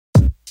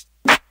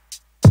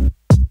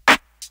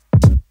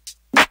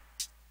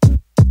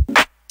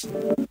Oh,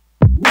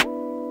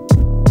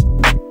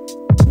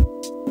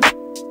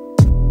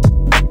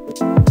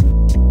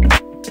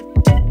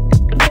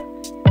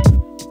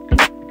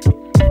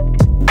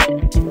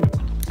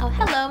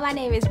 hello, my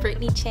name is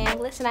Brittany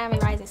Chambliss and I'm a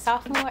rising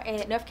sophomore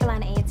at North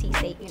Carolina A&T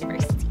State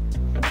University.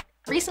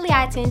 Recently,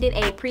 I attended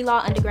a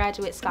pre-law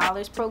undergraduate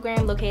scholars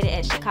program located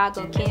at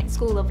Chicago-Kent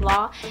School of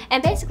Law,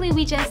 and basically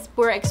we just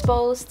were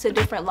exposed to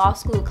different law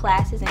school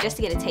classes and just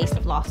to get a taste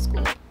of law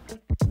school.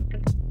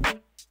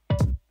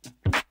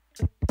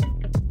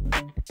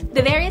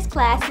 The various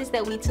classes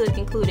that we took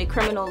included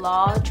criminal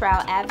law,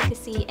 trial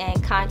advocacy,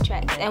 and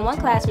contracts, and one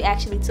class we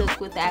actually took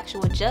with the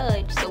actual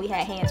judge, so we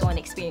had hands-on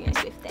experience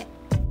with that.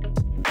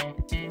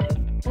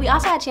 We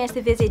also had a chance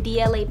to visit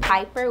DLA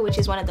Piper, which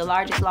is one of the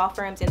largest law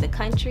firms in the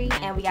country,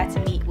 and we got to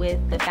meet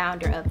with the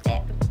founder of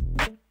that.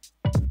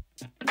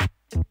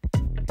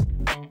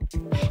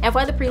 And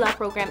for the pre-law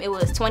program, it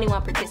was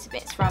 21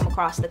 participants from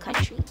across the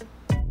country.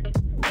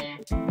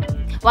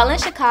 While in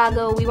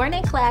Chicago, we weren't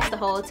in class the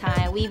whole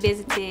time. We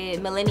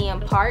visited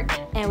Millennium Park,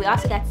 and we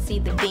also got to see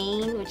the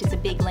Bean, which is a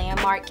big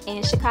landmark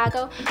in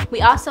Chicago.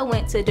 We also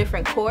went to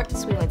different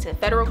courts. We went to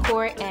federal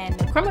court and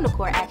the criminal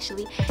court,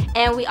 actually,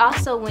 and we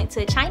also went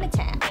to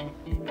Chinatown.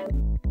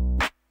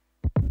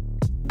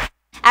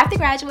 After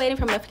graduating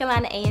from North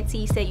Carolina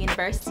A&T State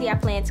University, I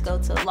plan to go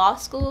to law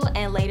school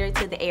and later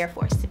to the Air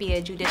Force to be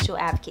a judicial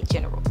advocate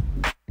general.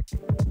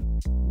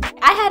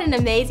 I had an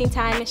amazing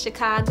time in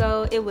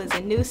Chicago. It was a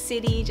new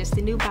city, just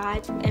a new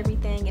vibe from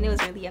everything, and it was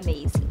really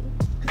amazing.